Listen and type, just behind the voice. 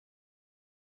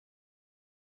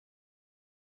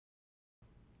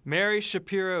Mary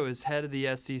Schapiro is head of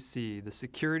the SEC, the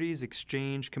Securities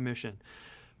Exchange Commission.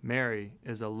 Mary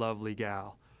is a lovely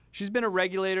gal. She's been a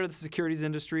regulator of the securities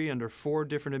industry under 4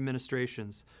 different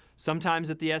administrations, sometimes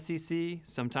at the SEC,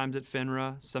 sometimes at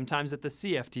FINRA, sometimes at the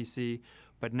CFTC,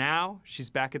 but now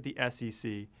she's back at the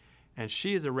SEC, and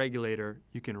she is a regulator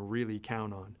you can really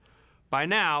count on. By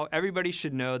now, everybody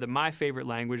should know that my favorite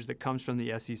language that comes from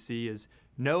the SEC is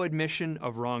no admission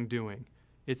of wrongdoing.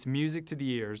 It's music to the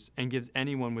ears and gives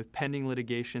anyone with pending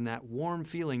litigation that warm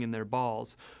feeling in their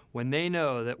balls when they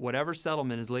know that whatever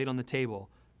settlement is laid on the table,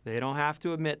 they don't have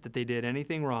to admit that they did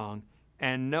anything wrong,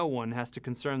 and no one has to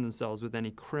concern themselves with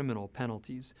any criminal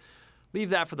penalties. Leave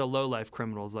that for the lowlife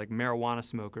criminals like marijuana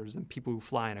smokers and people who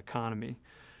fly in economy.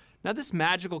 Now, this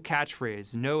magical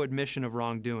catchphrase, no admission of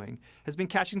wrongdoing, has been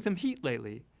catching some heat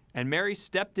lately, and Mary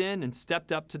stepped in and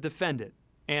stepped up to defend it,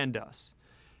 and us.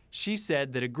 She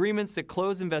said that agreements that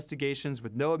close investigations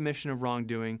with no admission of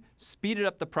wrongdoing speeded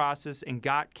up the process and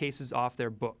got cases off their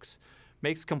books.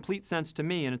 Makes complete sense to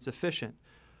me, and it's efficient.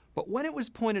 But when it was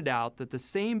pointed out that the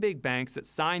same big banks that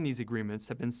sign these agreements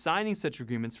have been signing such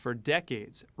agreements for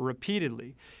decades,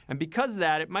 repeatedly, and because of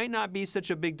that, it might not be such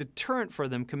a big deterrent for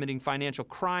them committing financial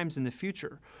crimes in the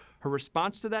future, her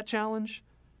response to that challenge?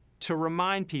 To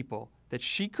remind people that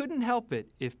she couldn't help it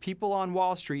if people on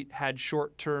Wall Street had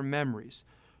short-term memories.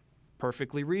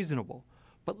 Perfectly reasonable.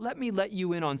 But let me let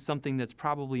you in on something that's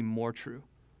probably more true.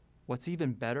 What's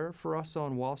even better for us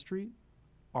on Wall Street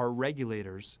are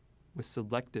regulators with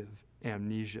selective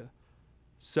amnesia.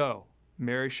 So,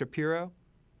 Mary Schapiro,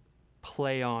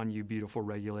 play on, you beautiful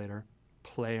regulator.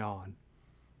 Play on.